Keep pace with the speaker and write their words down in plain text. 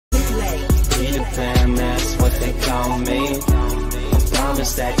fam, that's what they call me. I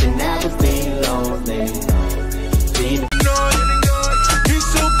promise that you'll never be lonely. Be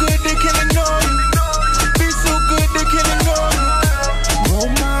so good they can ignore you. Be so good they can ignore you. Roll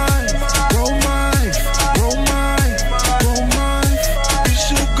mine, roll mine, roll mine, roll mine. Be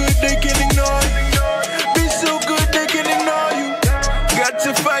so good they can ignore you. Be so good they can ignore you. Got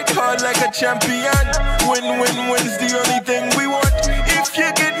to fight hard like a champion. Win's the only thing we want. If you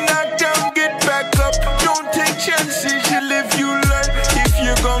get knocked down, get back up. Don't take chances, you live, you learn. If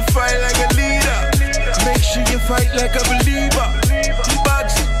you're gonna fight like a leader, make sure you fight like a believer.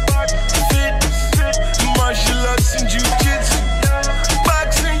 Boxing, fitness, martial arts and jiu-jitsu.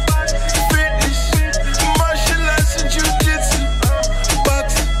 Boxing, fitness, martial arts and jiu-jitsu.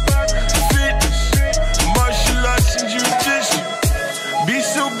 Boxing, fitness, martial arts and jiu-jitsu. Be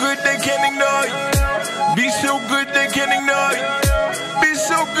so good they can't ignore you. Be so good they can't ignore you. Be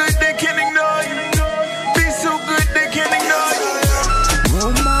so good they can't ignore you. Be so good they can't ignore you.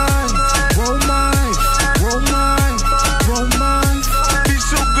 Roll mine, roll mine, roll mine, roll mine. Be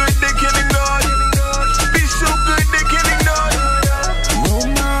so good they can't ignore you. Be so good they can't ignore you. Roll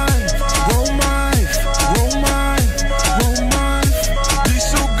mine, roll mine, roll mine, roll mine. Be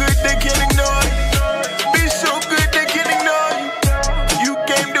so good they can't ignore you. Be so good they can't ignore you. You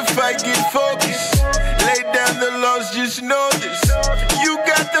came to fight, get focused. Lay down the laws, just know this. You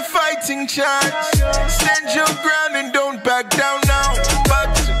got the fighting chance. Stand your ground and don't back down now.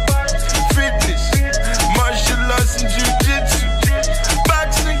 Boxing, fitness, martial arts and jiu-jitsu.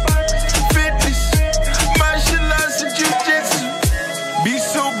 Boxing, fitness, martial arts and jiu-jitsu. Be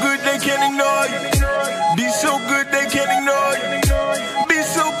so good they can't ignore you. Be so good they can't ignore you. Be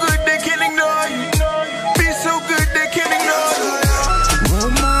so good they can't ignore you. Be so good they can't ignore you.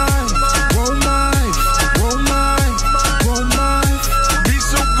 Roll mine, roll mine, roll mine, roll mine. Be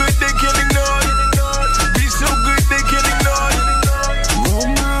so good they can't ignore you. Be so good they can't ignore you. Roll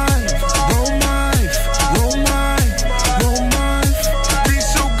mine, roll mine, roll mine, roll mine. Be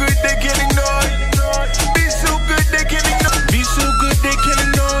so good they can't ignore you. Be so good they can't ignore you. Be so good they can't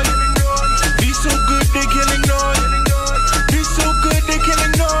ignore you. Be so good they can't ignore you. Be so good they can't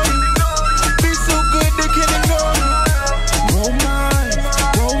ignore you. Be so good they can't ignore you. Roll mine,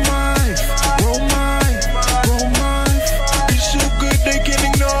 roll mine, roll mine, roll mine. Be so good they can't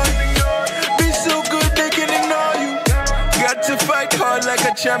ignore you. Be so good they can't ignore you. Got to fight hard like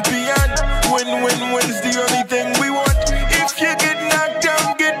a champion. Win's the only thing we want. If you get knocked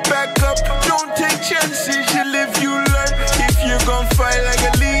down, get back up. Don't take chances, you live, you learn. If you're gonna fight like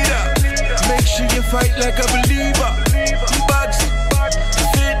a leader, make sure you fight like a believer. Boxing,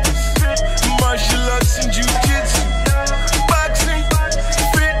 fitness, martial arts and jiu-jitsu. Boxing,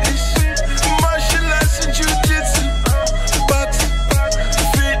 fitness, martial arts and jiu-jitsu. Boxing,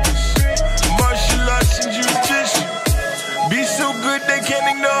 fitness, martial arts and jiu-jitsu. Be so good they can't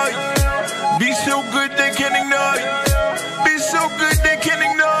ignore you. Be so good they can't ignore you. Be so good they can't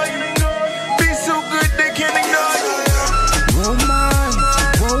ignore you. Be so good they can't ignore you. Roll mine,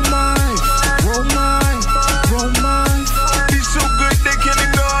 roll mine, roll mine, roll mine. Be so good they can't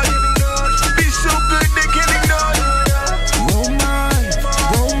ignore you. Be so good they can't ignore you. Roll mine,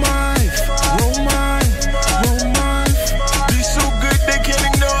 roll mine, roll mine, roll mine. Be so good they can't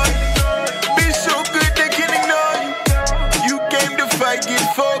ignore you. Be so good they can't ignore you. You came to fight, get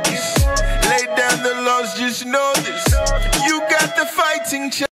focused. Lay down the laws, just know this. You got the fighting chance.